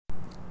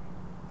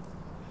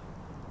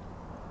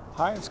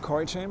Hi, it's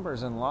Corey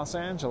Chambers in Los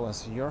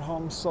Angeles. Your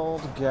home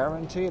sold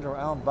guaranteed or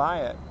I'll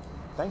buy it.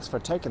 Thanks for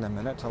taking a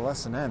minute to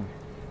listen in.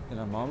 In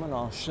a moment,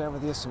 I'll share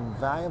with you some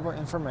valuable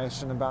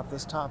information about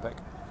this topic.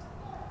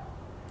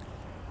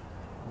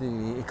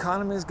 The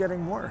economy is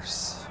getting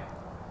worse.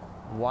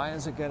 Why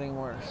is it getting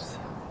worse?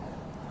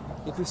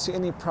 If you see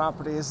any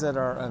properties that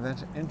are of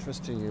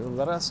interest to you,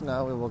 let us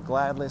know. We will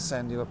gladly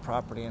send you a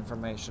property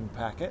information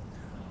packet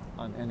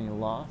on any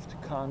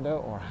loft, condo,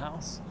 or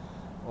house,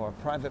 or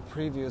private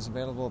previews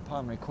available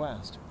upon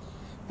request.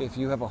 If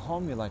you have a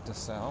home you'd like to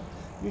sell,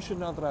 you should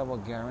know that I will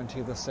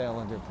guarantee the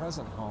sale of your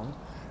present home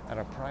at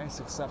a price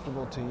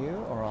acceptable to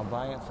you, or I'll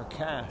buy it for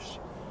cash.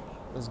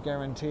 This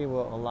guarantee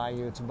will allow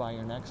you to buy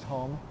your next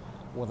home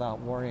without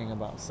worrying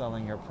about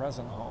selling your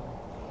present home.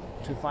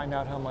 To find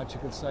out how much you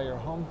could sell your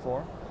home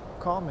for,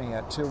 call me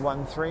at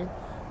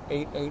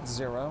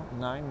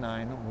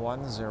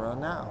 213-880-9910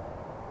 now.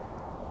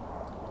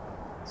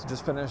 So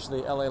just finished the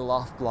LA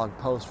Loft blog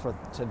post for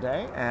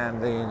today,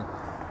 and the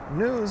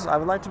news, I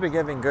would like to be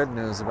giving good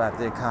news about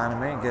the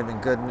economy, giving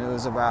good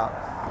news about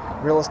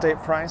real estate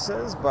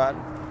prices, but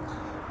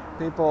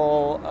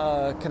people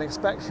can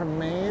expect from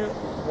me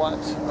what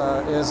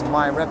is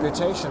my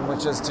reputation,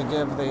 which is to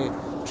give the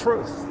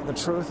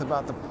truth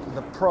about the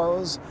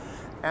pros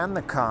and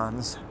the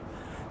cons.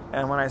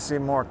 And when I see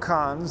more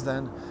cons,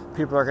 then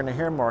people are going to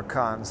hear more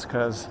cons,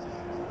 because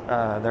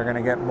they're going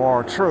to get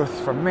more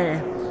truth from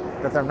me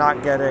that they're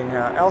not getting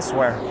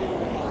elsewhere.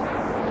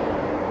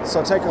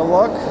 So take a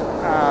look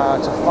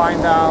to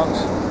find out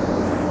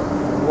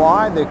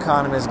why the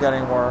economy is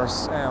getting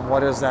worse and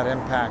what is that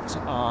impact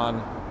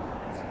on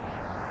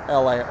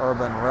LA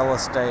urban real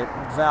estate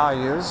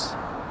values.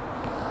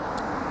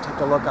 Take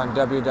a look on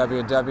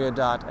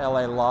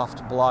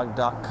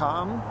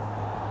www.laloftblog.com.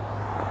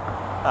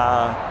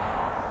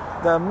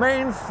 The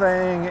main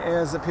thing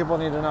is that people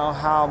need to know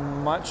how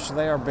much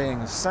they are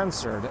being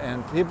censored,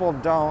 and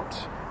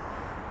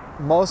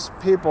most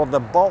people, the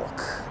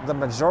bulk, the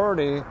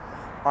majority,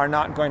 are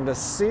not going to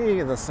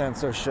see the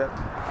censorship,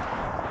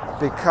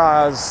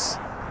 because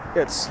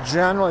it's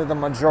generally the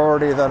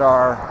majority that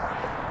are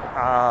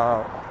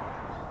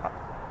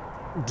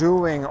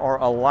doing or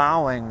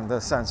allowing the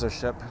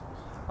censorship,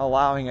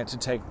 allowing it to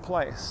take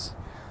place,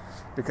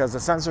 because the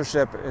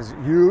censorship is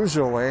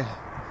usually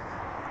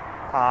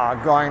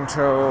going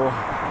to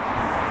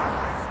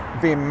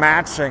be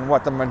matching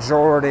what the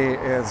majority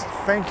is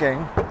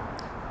thinking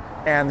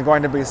and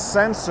going to be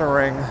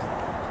censoring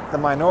the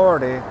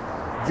minority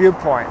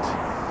viewpoint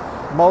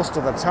most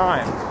of the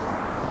time.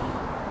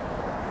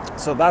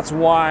 So that's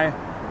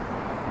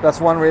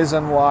one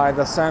reason why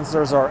the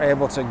censors are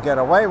able to get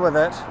away with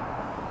it,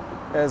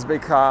 is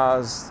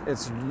because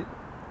it's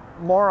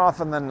more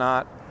often than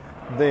not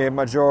the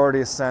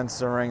majority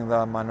censoring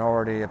the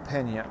minority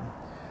opinion.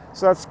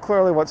 So that's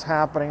clearly what's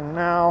happening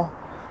now.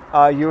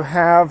 You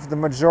have the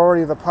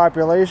majority of the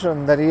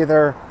population that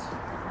either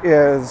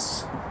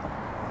is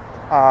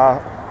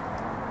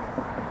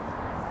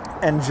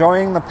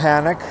enjoying the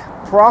panic,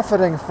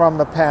 profiting from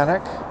the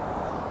panic,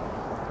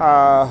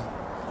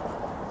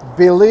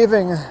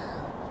 believing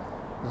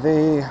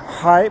the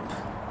hype,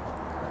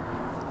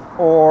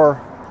 or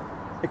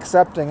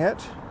accepting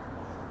it,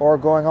 or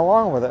going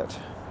along with it,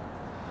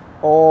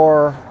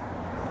 or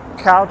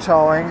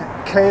kowtowing,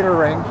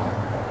 catering,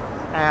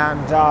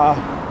 and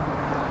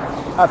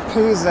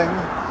appeasing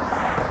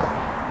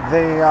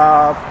the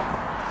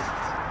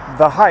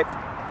hype,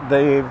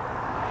 the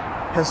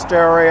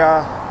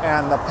hysteria,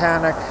 and the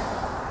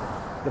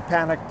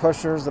panic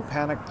pushers, the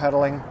panic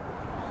peddling.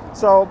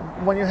 So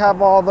when you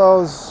have all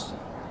those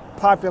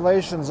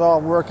populations all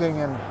working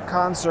in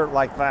concert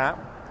like that,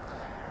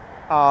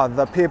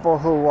 the people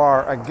who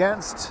are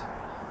against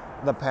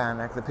the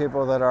panic, the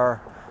people that are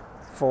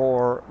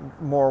for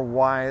more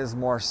wise,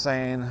 more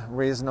sane,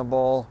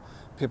 reasonable,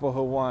 people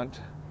who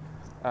want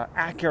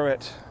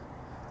accurate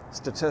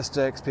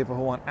statistics, people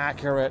who want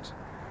accurate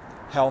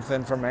health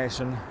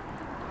information,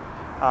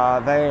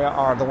 they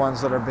are the ones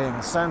that are being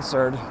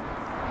censored.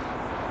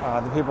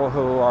 The people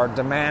who are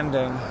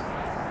demanding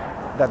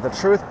that the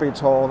truth be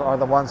told are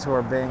the ones who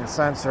are being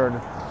censored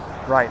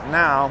right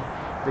now,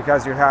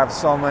 because you have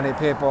so many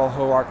people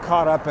who are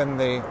caught up in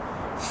the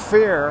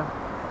fear,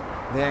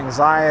 the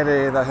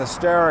anxiety, the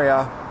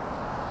hysteria,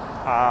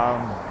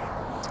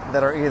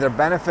 that are either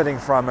benefiting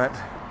from it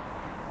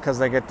because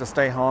they get to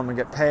stay home and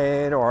get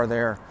paid, or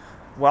they're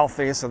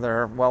wealthy so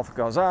their wealth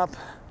goes up,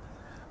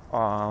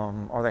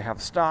 or they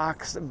have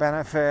stocks that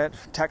benefit,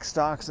 tech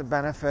stocks that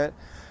benefit,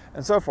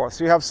 and so forth.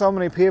 So you have so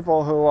many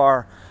people who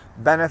are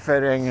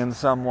benefiting in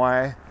some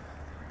way,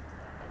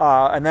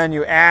 and then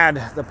you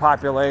add the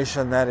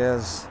population that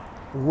is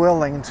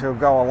willing to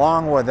go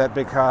along with it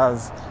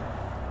because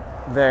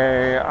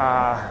they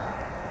are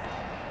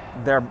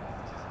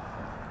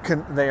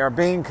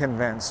being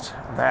convinced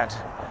that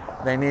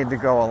they need to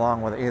go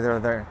along with it.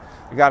 Either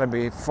you got to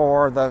be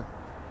for the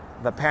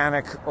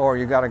panic, or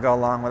you got to go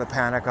along with the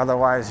panic.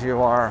 Otherwise, you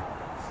are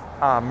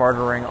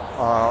murdering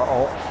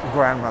old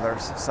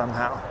grandmothers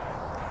somehow.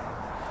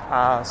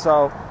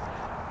 So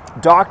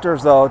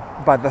Doctors, though,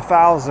 by the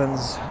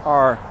thousands,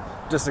 are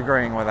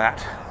disagreeing with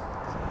that.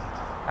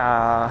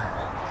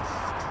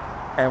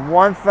 And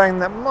one thing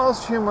that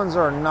most humans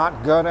are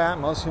not good at,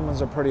 most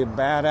humans are pretty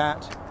bad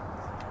at,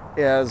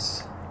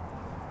 is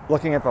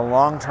looking at the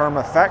long-term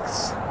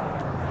effects.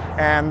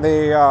 And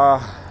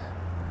the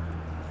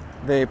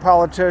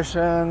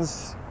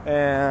politicians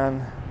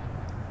and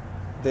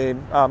the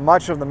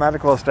much of the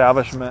medical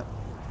establishment.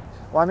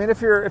 Well, I mean,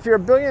 if you're a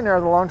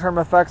billionaire, the long-term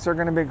effects are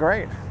going to be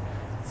great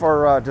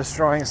for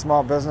destroying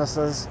small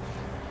businesses.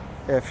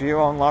 If you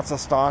own lots of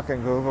stock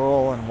in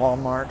Google and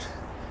Walmart,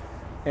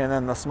 and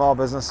then the small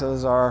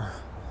businesses are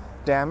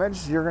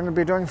damaged, you're going to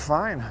be doing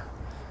fine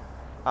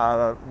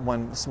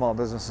when small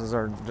businesses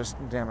are just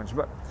damaged.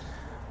 But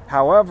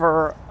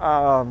however,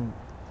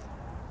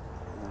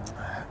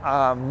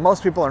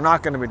 most people are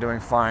not going to be doing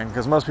fine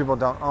because most people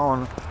don't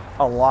own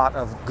a lot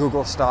of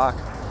Google stock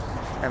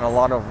and a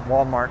lot of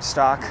Walmart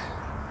stock.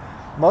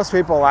 Most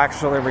people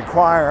actually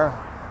require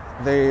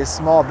the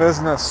small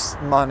business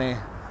money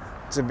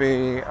to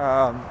be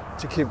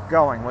to keep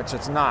going, which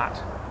it's not.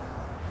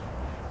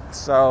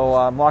 So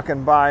I'm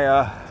walking by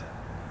a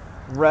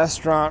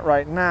restaurant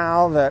right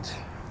now that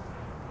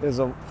is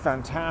a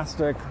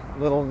fantastic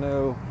little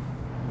new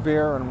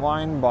beer and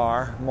wine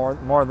bar, more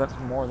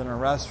than a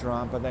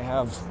restaurant, but they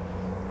have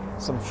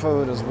some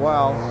food as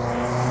well.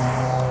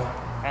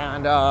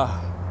 And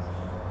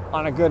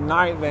on a good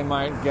night, they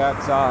might get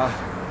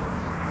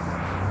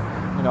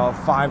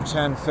 5,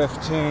 10,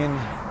 15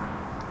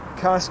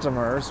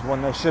 customers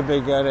when they should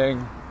be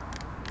getting,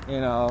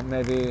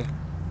 maybe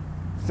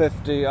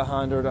 50,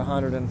 100,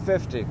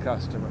 150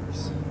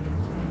 customers.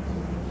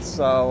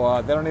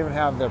 So they don't even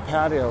have their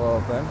patio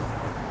open.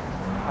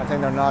 I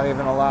think they're not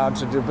even allowed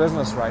to do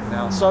business right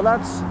now. So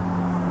that's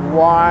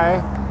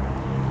why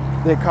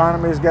the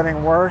economy is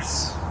getting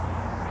worse.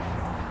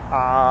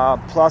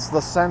 Plus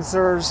the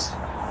censors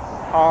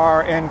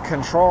are in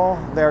control.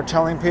 They're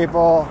telling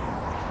people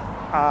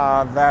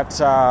that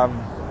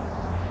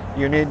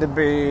you need to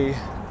be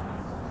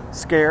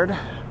scared.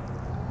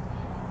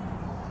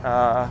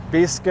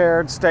 Be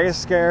scared, stay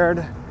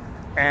scared,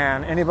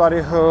 and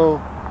anybody who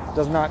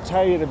does not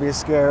tell you to be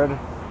scared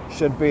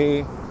should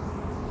be